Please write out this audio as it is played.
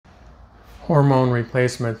Hormone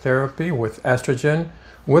replacement therapy with estrogen,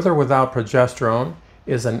 with or without progesterone,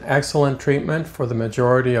 is an excellent treatment for the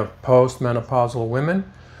majority of postmenopausal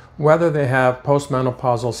women, whether they have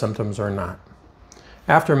postmenopausal symptoms or not.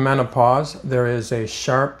 After menopause, there is a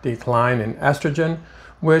sharp decline in estrogen,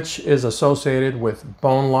 which is associated with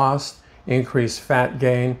bone loss, increased fat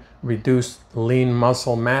gain, reduced lean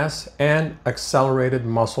muscle mass, and accelerated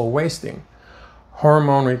muscle wasting.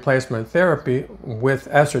 Hormone replacement therapy with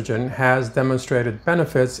estrogen has demonstrated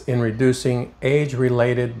benefits in reducing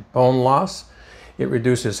age-related bone loss. It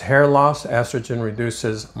reduces hair loss, estrogen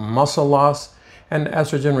reduces muscle loss, and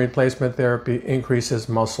estrogen replacement therapy increases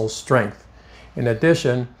muscle strength. In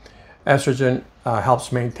addition, estrogen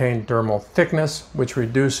helps maintain dermal thickness, which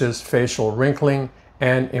reduces facial wrinkling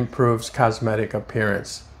and improves cosmetic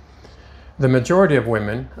appearance. The majority of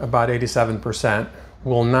women, about 87%,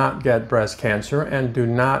 will not get breast cancer and do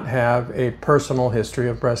not have a personal history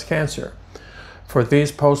of breast cancer. For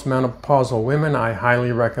these postmenopausal women, I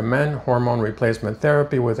highly recommend hormone replacement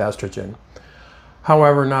therapy with estrogen.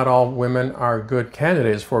 However, not all women are good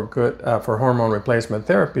candidates for hormone replacement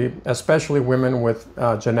therapy, especially women with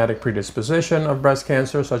genetic predisposition of breast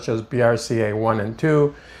cancer, such as BRCA1 and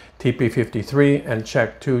 2, TP53, and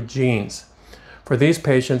CHEK2 genes. For these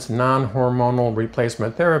patients, non-hormonal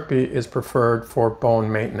replacement therapy is preferred for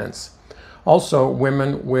bone maintenance. Also,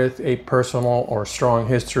 women with a personal or strong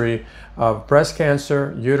history of breast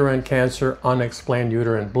cancer, uterine cancer, unexplained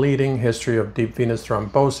uterine bleeding, history of deep venous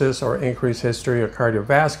thrombosis, or increased history of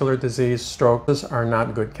cardiovascular disease, strokes are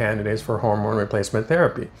not good candidates for hormone replacement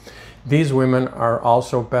therapy. These women are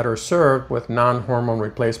also better served with non-hormone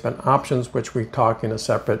replacement options, which we talk in a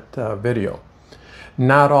separate video.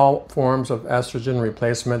 Not all forms of estrogen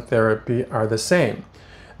replacement therapy are the same.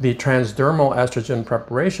 The transdermal estrogen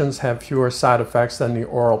preparations have fewer side effects than the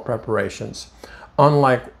oral preparations.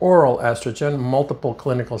 Unlike oral estrogen, multiple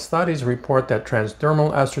clinical studies report that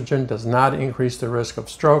transdermal estrogen does not increase the risk of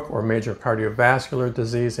stroke or major cardiovascular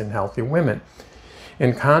disease in healthy women.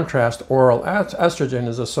 In contrast, oral estrogen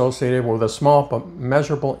is associated with a small but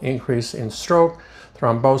measurable increase in stroke,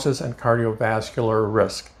 thrombosis, and cardiovascular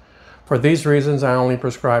risk. For these reasons, I only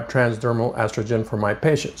prescribe transdermal estrogen for my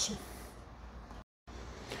patients.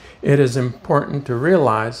 It is important to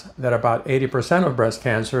realize that about 80% of breast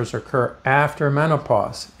cancers occur after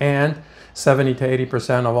menopause, and 70 to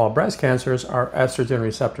 80% of all breast cancers are estrogen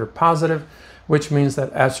receptor positive, which means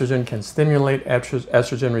that estrogen can stimulate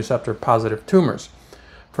estrogen receptor positive tumors.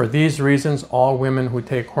 For these reasons, all women who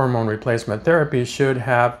take hormone replacement therapy should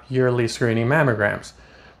have yearly screening mammograms.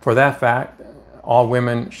 For that fact, all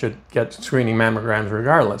women should get screening mammograms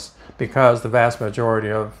regardless, because the vast majority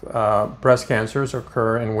of breast cancers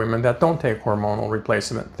occur in women that don't take hormonal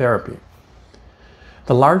replacement therapy.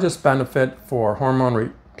 The largest benefit for hormone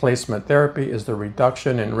replacement therapy is the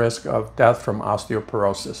reduction in risk of death from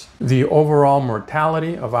osteoporosis. The overall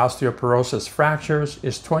mortality of osteoporosis fractures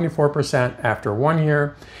is 24% after 1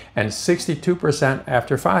 year and 62%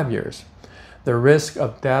 after 5 years. The risk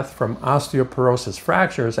of death from osteoporosis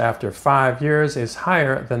fractures after 5 years is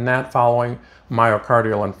higher than that following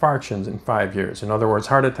myocardial infarctions in 5 years. In other words,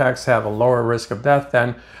 heart attacks have a lower risk of death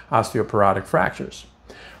than osteoporotic fractures.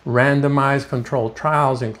 Randomized controlled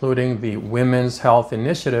trials, including the Women's Health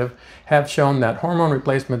Initiative, have shown that hormone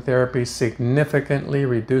replacement therapy significantly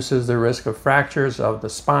reduces the risk of fractures of the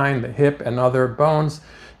spine, the hip, and other bones,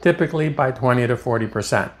 typically by 20 to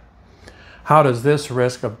 40%. How does this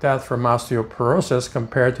risk of death from osteoporosis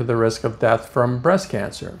compare to the risk of death from breast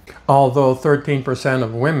cancer? Although 13%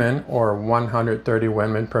 of women, or 130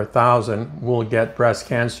 women per 1,000, will get breast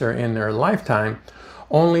cancer in their lifetime,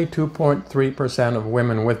 only 2.3% of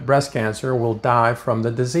women with breast cancer will die from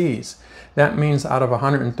the disease. That means out of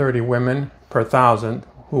 130 women per 1,000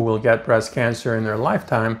 who will get breast cancer in their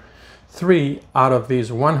lifetime, 3 out of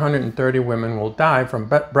these 130 women will die from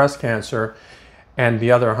breast cancer, and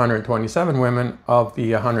the other 127 women of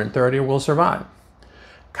the 130 will survive.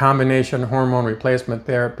 Combination hormone replacement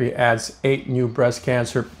therapy adds 8 new breast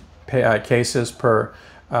cancer cases per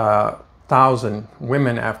 1,000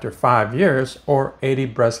 women after 5 years, or 80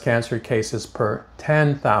 breast cancer cases per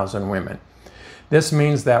 10,000 women. This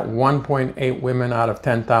means that 1.8 women out of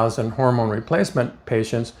 10,000 hormone replacement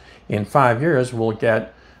patients in 5 years will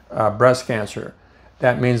get breast cancer.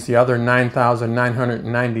 That means the other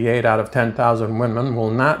 9,998 out of 10,000 women will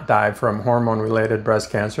not die from hormone-related breast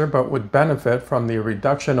cancer, but would benefit from the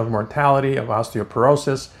reduction of mortality of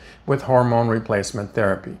osteoporosis with hormone replacement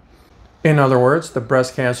therapy. In other words, the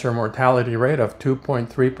breast cancer mortality rate of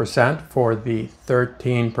 2.3% for the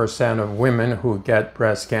 13% of women who get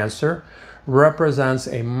breast cancer represents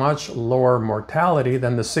a much lower mortality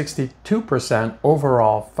than the 62%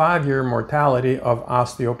 overall 5-year mortality of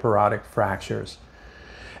osteoporotic fractures.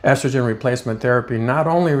 Estrogen replacement therapy not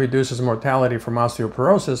only reduces mortality from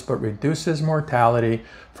osteoporosis, but reduces mortality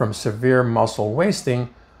from severe muscle wasting,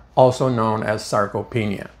 also known as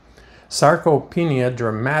sarcopenia. Sarcopenia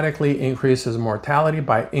dramatically increases mortality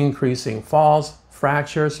by increasing falls,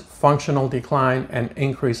 fractures, functional decline, and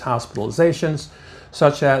increased hospitalizations,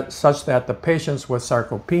 such that the patients with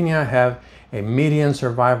sarcopenia have a median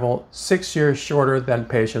survival 6 years shorter than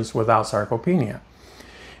patients without sarcopenia.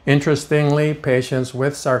 Interestingly, patients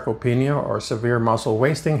with sarcopenia or severe muscle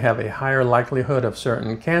wasting have a higher likelihood of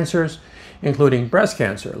certain cancers, including breast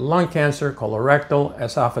cancer, lung cancer, colorectal,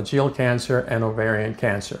 esophageal cancer, and ovarian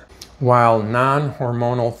cancer. While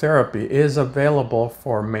non-hormonal therapy is available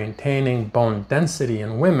for maintaining bone density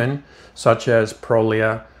in women, such as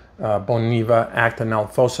Prolia, Boniva,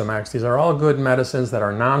 Actonel, Fosamax, these are all good medicines that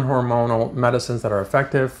are non-hormonal medicines that are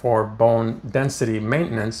effective for bone density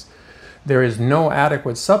maintenance. There is no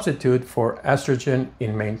adequate substitute for estrogen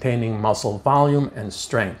in maintaining muscle volume and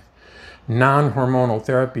strength. Non-hormonal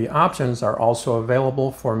therapy options are also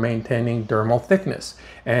available for maintaining dermal thickness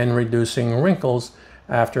and reducing wrinkles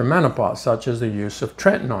after menopause, such as the use of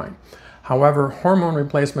tretinoin. However, hormone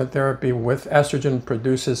replacement therapy with estrogen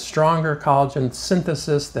produces stronger collagen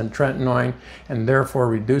synthesis than tretinoin and therefore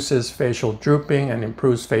reduces facial drooping and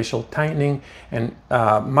improves facial tightening, and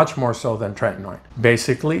much more so than tretinoin.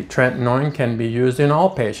 Basically, tretinoin can be used in all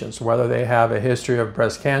patients, whether they have a history of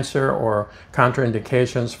breast cancer or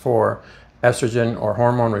contraindications for estrogen or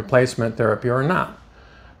hormone replacement therapy or not.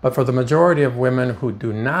 But for the majority of women who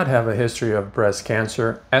do not have a history of breast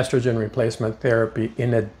cancer, estrogen replacement therapy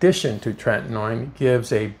in addition to tretinoin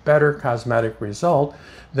gives a better cosmetic result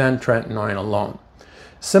than tretinoin alone.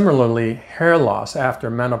 Similarly, hair loss after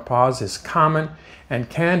menopause is common and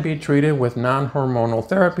can be treated with non-hormonal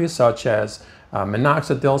therapies such as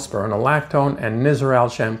minoxidil, spironolactone, and Nizoral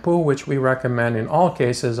shampoo, which we recommend in all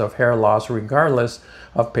cases of hair loss regardless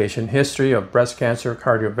of patient history of breast cancer,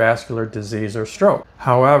 cardiovascular disease, or stroke.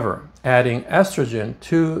 However, adding estrogen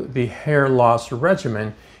to the hair loss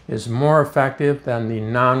regimen is more effective than the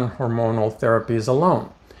non-hormonal therapies alone.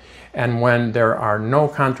 And when there are no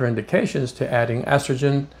contraindications to adding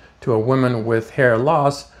estrogen to a woman with hair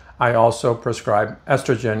loss, I also prescribe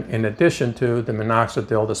estrogen in addition to the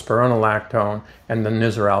minoxidil, the spironolactone, and the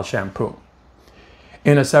Nizoral shampoo.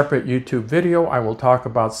 In a separate YouTube video, I will talk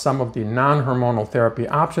about some of the non-hormonal therapy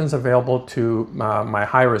options available to my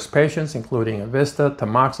high-risk patients, including Evista,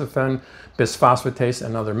 tamoxifen, bisphosphatase,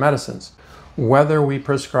 and other medicines. Whether we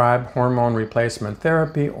prescribe hormone replacement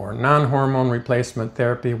therapy or non-hormone replacement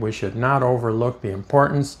therapy, we should not overlook the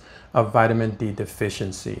importance of vitamin D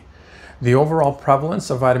deficiency. The overall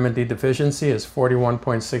prevalence of vitamin D deficiency is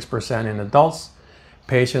 41.6% in adults.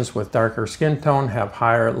 Patients with darker skin tone have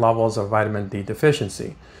higher levels of vitamin D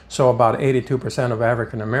deficiency. So about 82% of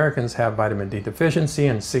African Americans have vitamin D deficiency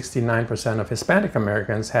and 69% of Hispanic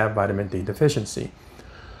Americans have vitamin D deficiency.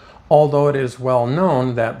 Although it is well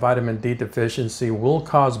known that vitamin D deficiency will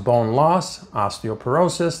cause bone loss,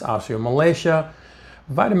 osteoporosis, osteomalacia,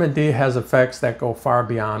 vitamin D has effects that go far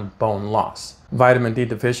beyond bone loss. Vitamin D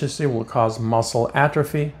deficiency will cause muscle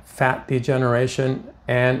atrophy, fat degeneration,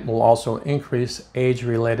 and will also increase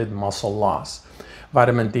age-related muscle loss.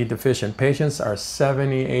 Vitamin D deficient patients are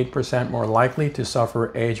 78% more likely to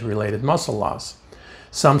suffer age-related muscle loss.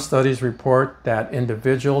 Some studies report that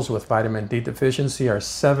individuals with vitamin D deficiency are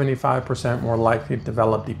 75% more likely to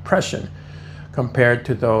develop depression compared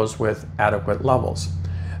to those with adequate levels.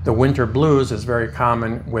 The winter blues is very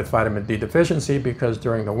common with vitamin D deficiency because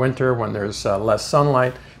during the winter, when there's less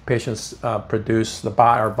sunlight, patients our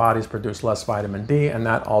bodies produce less vitamin D, and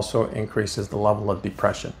that also increases the level of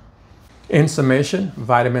depression. In summation,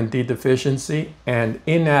 vitamin D deficiency and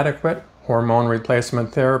inadequate hormone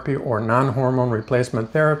replacement therapy or non-hormone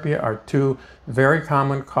replacement therapy are two very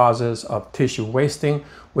common causes of tissue wasting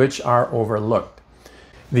which are overlooked.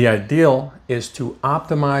 The ideal is to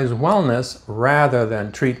optimize wellness rather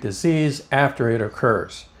than treat disease after it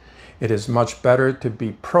occurs. It is much better to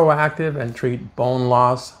be proactive and treat bone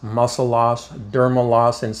loss, muscle loss, dermal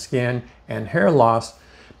loss in skin, and hair loss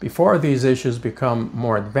before these issues become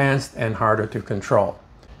more advanced and harder to control.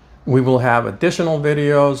 We will have additional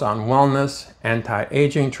videos on wellness,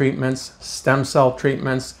 anti-aging treatments, stem cell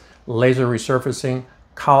treatments, laser resurfacing,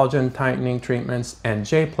 collagen tightening treatments, and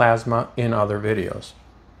J-plasma in other videos.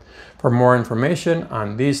 For more information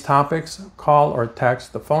on these topics, call or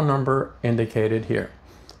text the phone number indicated here.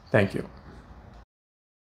 Thank you.